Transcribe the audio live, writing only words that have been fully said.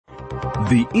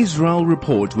The Israel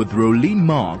Report with Rolene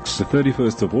Marks. The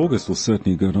 31st of August will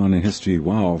certainly go down in history.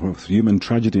 Wow, human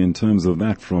tragedy in terms of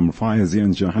that, from fires here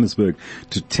in Johannesburg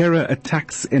to terror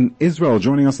attacks in Israel.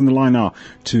 Joining us on the line now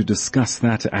to discuss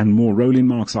that and more, Rolene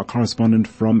Marks, our correspondent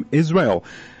from Israel.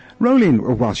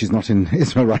 Rolene, well, she's not in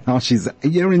Israel right now. She's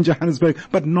here in Johannesburg,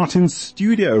 but not in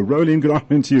studio. Rolene, good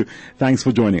afternoon to you. Thanks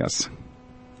for joining us.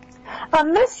 I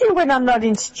miss you when I'm not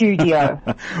in studio.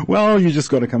 Well, you just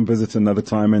got to come visit another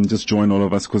time and just join all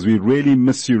of us, because we really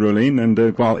miss you, Rolene.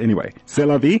 And, well, anyway, c'est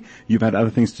la vie. You've had other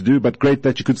things to do, but great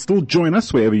that you could still join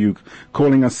us wherever you're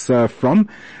calling us from.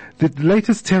 The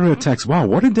latest terror attacks. Wow,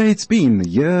 what a day it's been,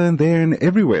 here and there and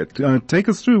everywhere. Take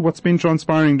us through what's been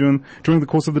transpiring during the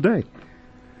course of the day.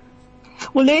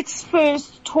 Well, let's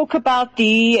first talk about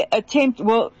the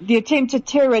attempted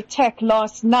terror attack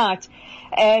last night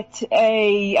at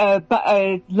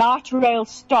a light rail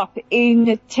stop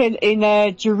in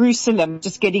Jerusalem.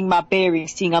 Just getting my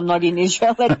bearings, seeing I'm not in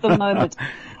Israel at the moment.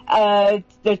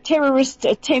 The terrorist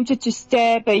attempted to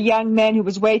stab a young man who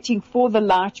was waiting for the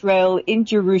light rail in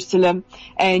Jerusalem,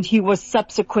 and he was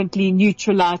subsequently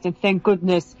neutralized, and thank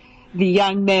goodness the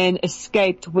young man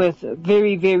escaped with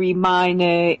very, very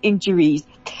minor injuries.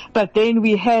 But then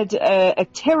we had a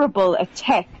terrible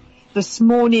attack this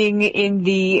morning in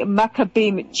the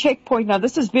Maccabim checkpoint. Now,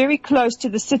 this is very close to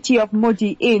the city of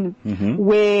Modi'in,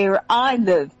 where I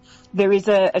live. There is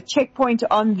a checkpoint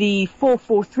on the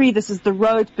 443. This is the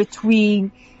road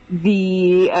between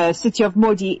the city of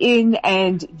Modi'in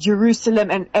and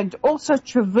Jerusalem, and also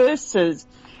traverses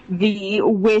the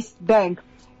West Bank.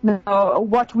 Now,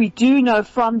 what we do know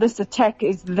from this attack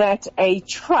is that a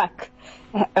truck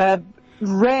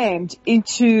rammed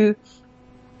into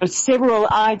several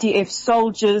IDF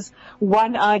soldiers.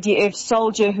 One IDF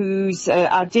soldier whose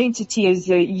identity is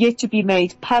yet to be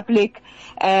made public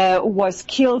was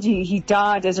killed. He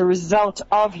died as a result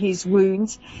of his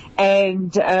wounds,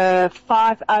 and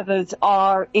 5 others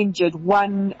are injured,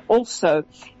 one also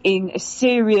in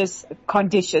serious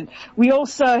condition. We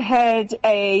also had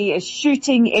a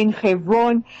shooting in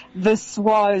Hebron. This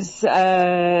was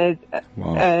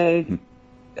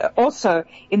also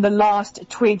in the last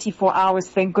 24 hours.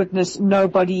 Thank goodness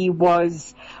nobody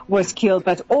was killed.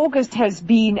 But August has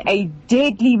been a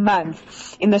deadly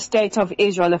month in the state of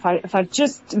Israel. If I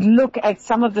just look at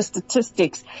some of the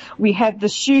statistics, we had the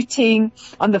shooting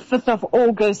on the 5th of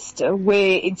August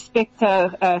where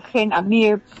Inspector Chen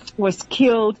Amir was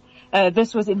killed.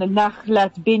 This was in the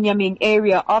Nachlat Benjamin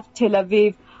area of Tel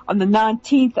Aviv. On the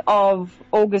 19th of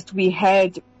August, we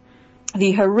had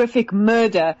the horrific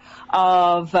murder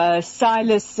of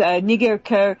Silas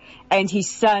Nigerker and his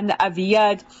son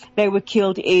Aviad. They were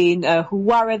killed in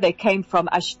Huwara. They came from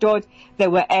Ashdod. They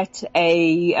were at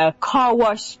a car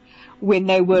wash when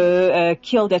they were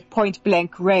killed at point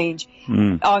blank range.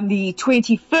 On the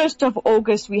 21st of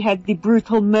August, we had the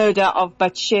brutal murder of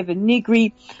Batsheva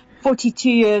Nigri, 42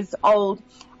 years old,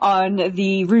 on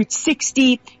the Route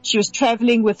 60. She was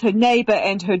traveling with her neighbor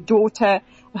and her daughter.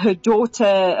 Her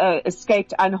daughter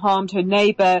escaped unharmed. Her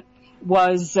neighbor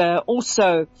was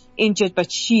also injured, but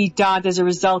she died as a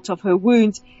result of her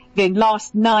wounds. Then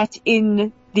last night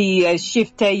in the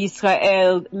Shiftei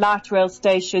Yisrael light rail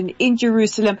station in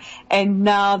Jerusalem, and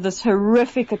now this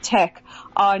horrific attack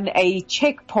on a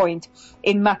checkpoint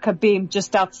in Maccabim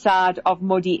just outside of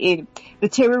Modi'in. The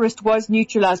terrorist was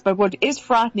neutralized, but what is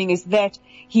frightening is that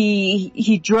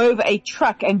he drove a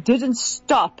truck and didn't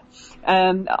stop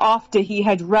after he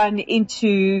had run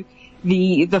into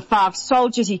the 5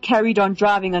 soldiers. He carried on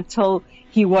driving until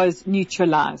he was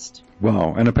neutralized.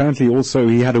 Wow. And apparently also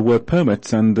he had a work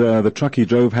permit, and the truck he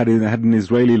drove had an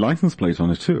Israeli license plate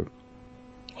on it too.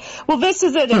 Well, this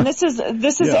is it, and this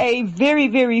is a very,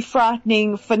 very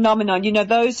frightening phenomenon. You know,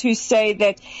 those who say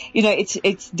that, you know,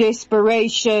 it's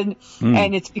desperation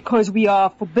and it's because we are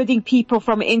forbidding people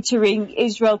from entering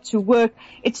Israel to work.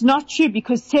 It's not true,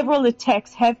 because several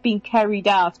attacks have been carried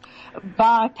out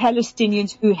by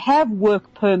Palestinians who have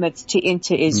work permits to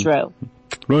enter Israel.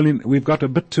 Rolene, we've got a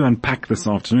bit to unpack this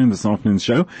afternoon's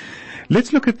show.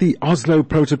 Let's look at the Oslo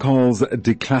Protocols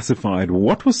declassified.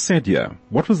 What was said here?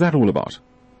 What was that all about?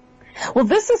 Well,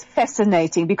 this is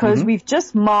fascinating because we've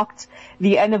just marked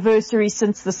the anniversary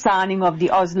since the signing of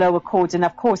the Oslo Accords, and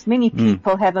of course many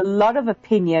people have a lot of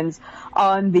opinions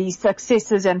on the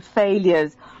successes and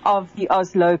failures of the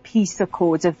Oslo Peace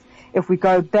Accords. If we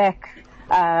go back,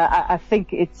 I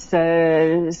think it's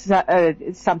some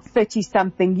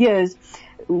 30-something years,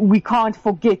 we can't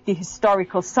forget the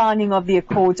historical signing of the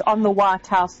Accords on the White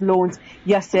House lawns.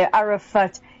 Yasser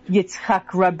Arafat,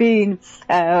 Yitzhak Rabin,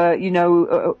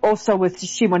 also with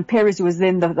Shimon Peres, who was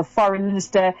then the foreign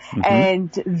minister,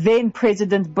 and then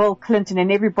President Bill Clinton,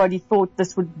 and everybody thought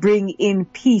this would bring in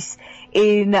peace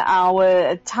in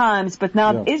our times. But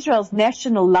now Israel's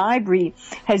National Library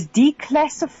has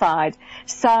declassified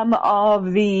some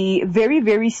of the very,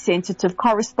 very sensitive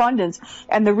correspondence,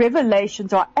 and the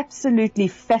revelations are absolutely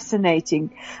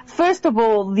fascinating. First of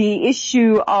all, the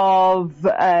issue of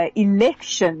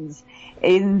elections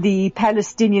in the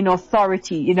Palestinian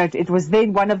Authority. It was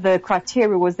then one of the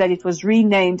criteria was that it was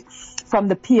renamed from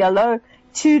the PLO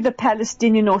to the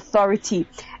Palestinian Authority.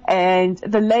 And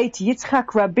the late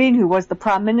Yitzhak Rabin, who was the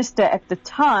prime minister at the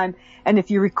time, and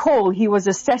if you recall, he was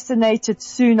assassinated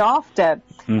soon after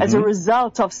as a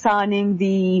result of signing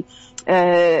the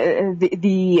Oslo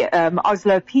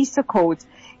Peace Accords.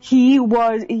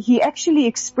 He actually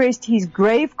expressed his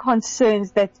grave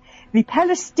concerns that the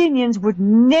Palestinians would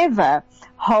never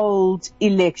hold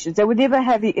elections. They would never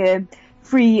have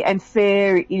free and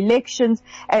fair elections.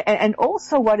 And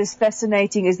also what is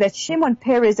fascinating is that Shimon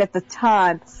Peres at the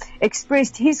time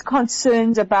expressed his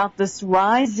concerns about this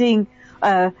rising,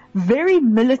 very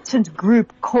militant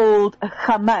group called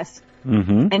Hamas.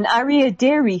 And Aryeh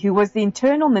Deri, who was the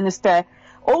internal minister,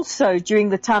 also during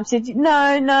the time said,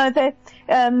 the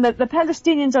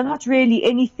Palestinians are not really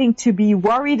anything to be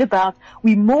worried about.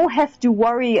 We more have to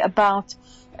worry about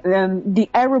the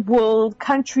Arab world,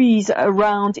 countries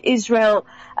around Israel.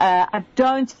 I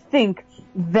don't think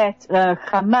that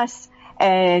Hamas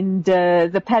and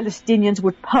the Palestinians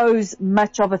would pose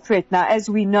much of a threat. Now, as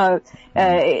we know,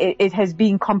 it has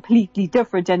been completely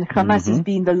different, and Hamas has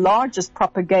been the largest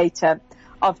propagator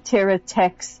of terror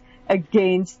attacks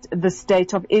against the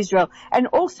state of Israel. And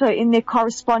also in their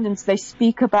correspondence, they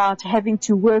speak about having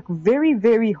to work very,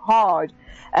 very hard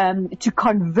to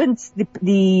convince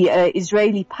the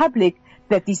Israeli public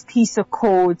that these peace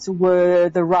accords were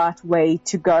the right way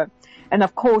to go. And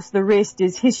of course, the rest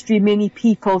is history. Many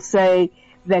people say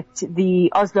that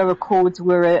the Oslo Accords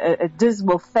were a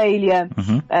dismal failure.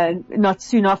 Not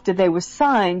soon after they were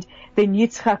signed, then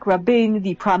Yitzhak Rabin,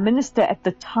 the prime minister at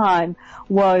the time,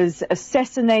 was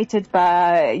assassinated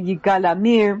by Yigal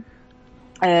Amir,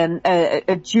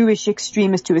 a Jewish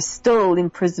extremist who is still in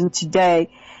prison today.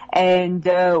 And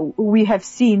we have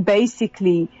seen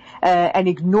basically an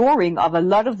ignoring of a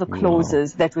lot of the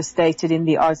clauses that were stated in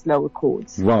the Oslo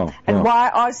Accords. And why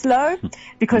Oslo?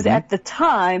 Because at the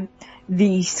time,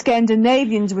 the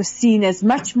Scandinavians were seen as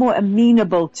much more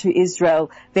amenable to Israel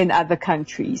than other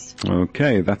countries.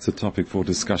 Okay, that's a topic for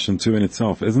discussion too in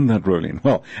itself, isn't that, Rolene?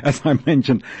 Well, as I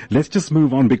mentioned, let's just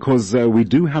move on because we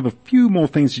do have a few more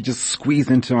things to just squeeze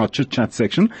into our chit-chat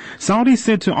section. Saudi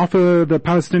said to offer the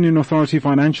Palestinian Authority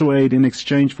financial aid in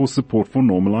exchange for support for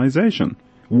normalization.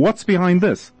 What's behind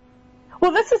this?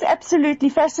 Well, this is absolutely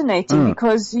fascinating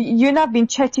because you and I have been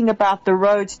chatting about the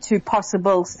road to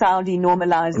possible Saudi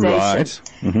normalization.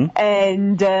 Right.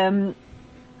 And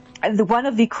one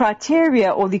of the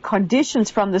criteria or the conditions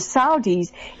from the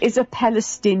Saudis is a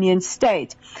Palestinian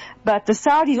state. But the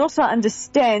Saudis also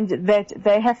understand that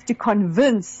they have to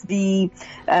convince the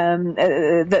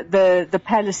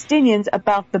Palestinians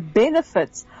about the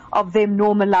benefits of them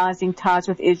normalizing ties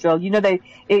with Israel.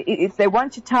 If they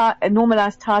want to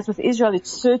normalize ties with Israel, it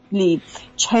certainly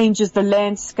changes the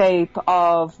landscape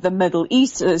of the Middle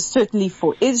East, certainly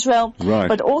for Israel. Right.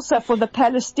 But also for the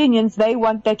Palestinians, they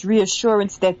want that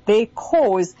reassurance that their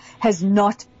cause has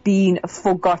not been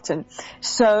forgotten.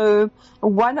 So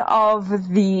one of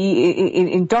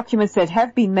in documents that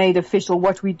have been made official,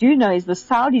 what we do know is the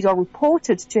Saudis are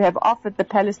reported to have offered the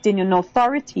Palestinian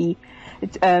Authority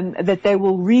that they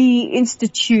will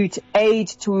reinstitute aid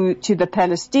to the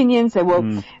Palestinians. They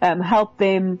will help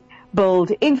them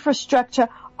build infrastructure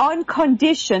on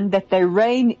condition that they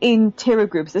rein in terror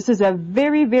groups. This is a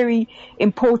very, very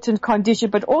important condition,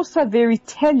 but also very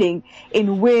telling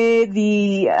in where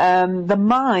the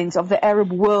minds of the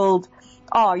Arab world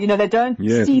are. They don't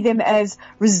see them as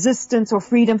resistance or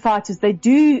freedom fighters. They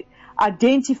do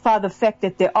identify the fact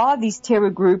that there are these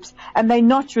terror groups, and they're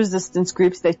not resistance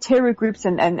groups, they're terror groups,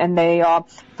 and they are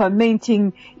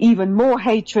fomenting even more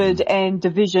hatred and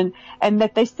division, and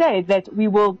that they say that we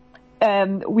will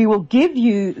give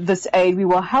you this aid, we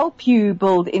will help you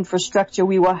build infrastructure,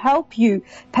 we will help you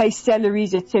pay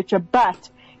salaries, etc., but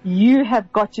you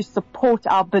have got to support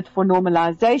our bid for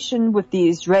normalization with the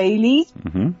Israelis.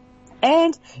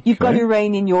 And you've got to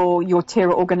rein in your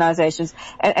terror organizations.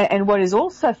 And what is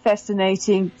also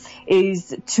fascinating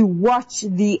is to watch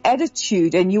the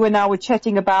attitude, and you and I were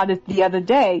chatting about it the other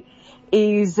day,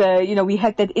 is, we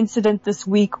had that incident this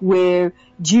week where,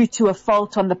 due to a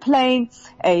fault on the plane,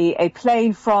 a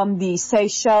plane from the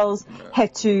Seychelles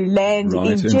had to land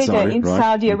in Jeddah, in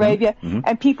Saudi Arabia,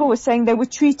 and people were saying they were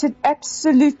treated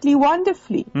absolutely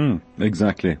wonderfully.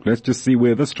 Exactly. Let's just see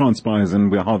where this transpires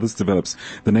and how this develops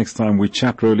the next time we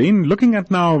chat, Rolene. Looking at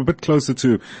now a bit closer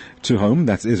to home,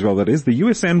 that's Israel, that is, the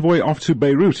U.S. envoy off to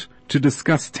Beirut to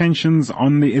discuss tensions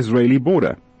on the Israeli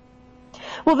border.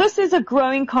 Well, this is a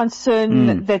growing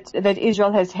concern that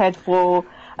Israel has had for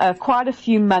quite a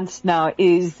few months now,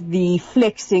 is the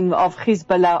flexing of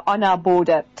Hezbollah on our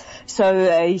border. So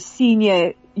a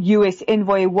senior U.S.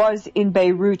 envoy was in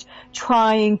Beirut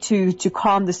trying to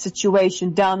calm the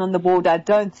situation down on the border. I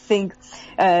don't think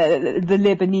the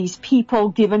Lebanese people,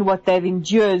 given what they've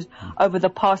endured over the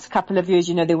past couple of years,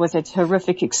 there was a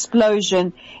horrific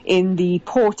explosion in the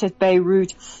port at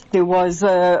Beirut. There was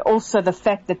also the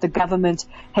fact that the government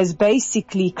has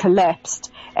basically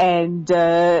collapsed, and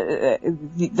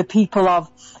the people of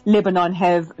Lebanon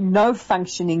have no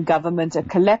functioning government, a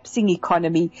collapsing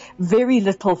economy, very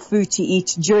little food to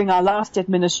eat. During our last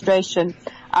administration,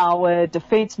 our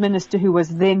defense minister, who was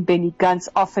then Benny Gantz,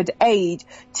 offered aid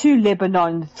to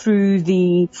Lebanon through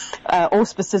the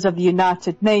auspices of the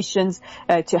United Nations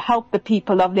to help the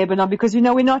people of Lebanon, because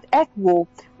we're not at war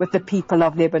with the people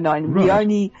of Lebanon. Right. We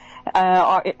only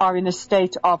are in a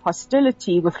state of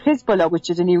hostility with Hezbollah,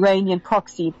 which is an Iranian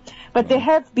proxy. But there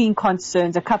have been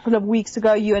concerns. A couple of weeks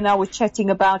ago, you and I were chatting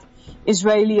about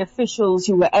Israeli officials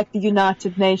who were at the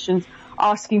United Nations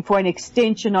asking for an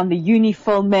extension on the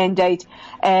UNIFIL mandate,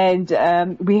 and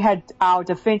we had our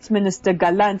defense minister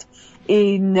Gallant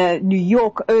in New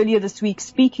York earlier this week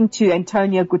speaking to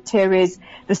Antonio Guterres,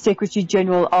 the Secretary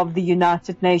General of the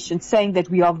United Nations, saying that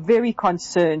we are very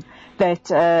concerned that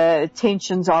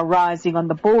tensions are rising on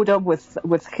the border with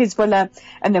Hezbollah,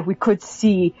 and that we could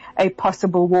see a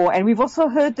possible war. And we've also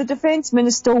heard the defense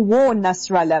minister warn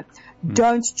Nasrallah,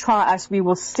 don't try us, we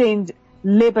will send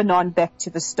Lebanon back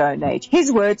to the Stone Age.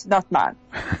 His words, not mine.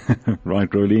 Right,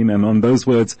 Rolene. And on those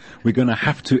words, we're going to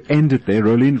have to end it there.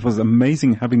 Rolene, it was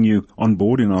amazing having you on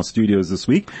board in our studios this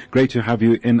week. Great to have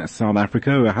you in South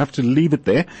Africa. I have to leave it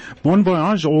there. Bon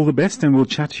voyage, all the best, and we'll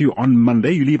chat to you on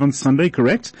Monday. You leave on Sunday,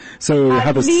 correct? So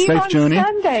have a safe journey.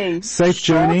 Sunday. Safe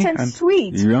Short journey. and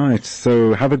sweet. Right.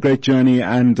 So have a great journey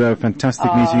and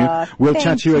fantastic meeting you. We'll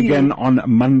chat to you again on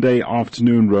Monday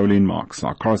afternoon. Rolene Marks,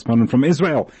 our correspondent from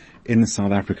Israel in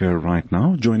South Africa right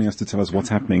now, joining us to tell us what's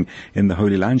happening in the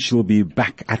Holy Land. She'll be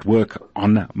back at work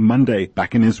on Monday,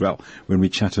 back in Israel, when we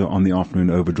chat her on the afternoon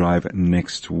overdrive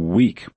next week.